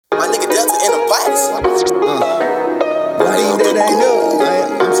What? One thing that I know,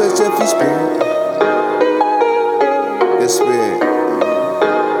 I'm such a free spirit. The spirit.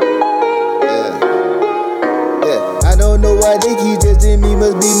 Yeah. I don't know why they keep testing me,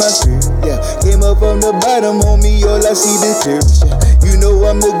 must be my spirit. Yeah. Came up from the bottom, homie, all I see the clearest. Yeah. You know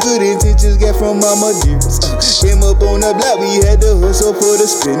I'm the good intentions get from mama dearest. Came up on the block, we had to hustle for the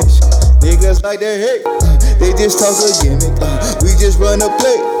spinach. Niggas like that hate, they just talk a gimmick. We just run a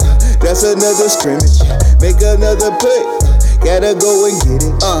play, that's another scrimmage. Make another play, gotta go and get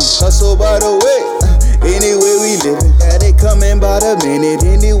it. Hustle by the way, anyway we living. Yeah, they coming by the minute,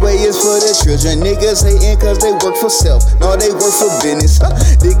 anyway it's for the children. Niggas hating cause they work for self, no they work for business.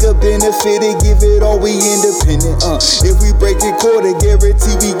 Nigga benefited, give it all, we independent. If we break it quarter,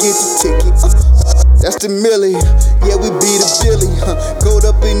 guarantee we get the ticket. That's the millie, yeah we be the Billy. Gold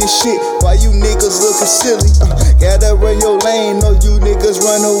up in this shit, why you niggas looking silly? Gotta run your lane, or you niggas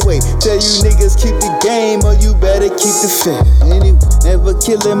run away. Tell you niggas keep the game, or you better keep the faith. Anyway, never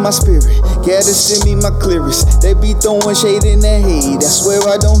killing my spirit, gotta send me my clearest. They be throwing shade in the hate, I swear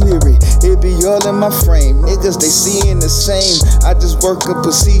I don't hear it. It be all in my frame, niggas they seeing the same. I just work a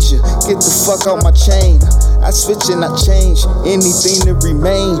procedure, get the fuck out my chain. I switch and I change, anything to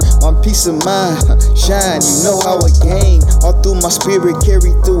remain. My peace of mind, shine, you know how I gain. All through my spirit,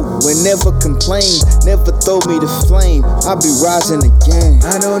 carry through, and never complain. Never throw me the flame, I be rising again.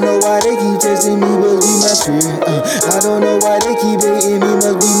 I don't know why they keep testing me, must be my spirit. I don't know why they keep hating me,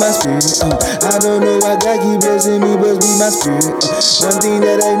 must be my spirit. I don't know why God keep blessing me, must be my spirit. One thing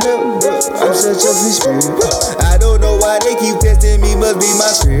that I know, I'm such a free spirit. I don't know why they keep testing me, must be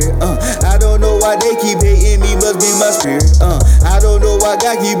my spirit. I don't know why they keep hating me, must be my spirit. I don't know why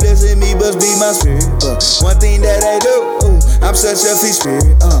God keep blessing me, must be my spirit. One thing that I do, I'm such a free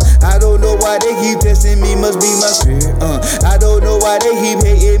spirit. I don't know why they keep testing me, must be my spirit. I don't know why they keep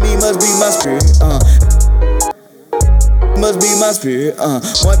hating me, must be my spirit. Must be my spirit.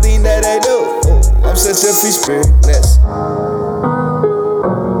 One thing that I do, I'm such a free spirit. Let's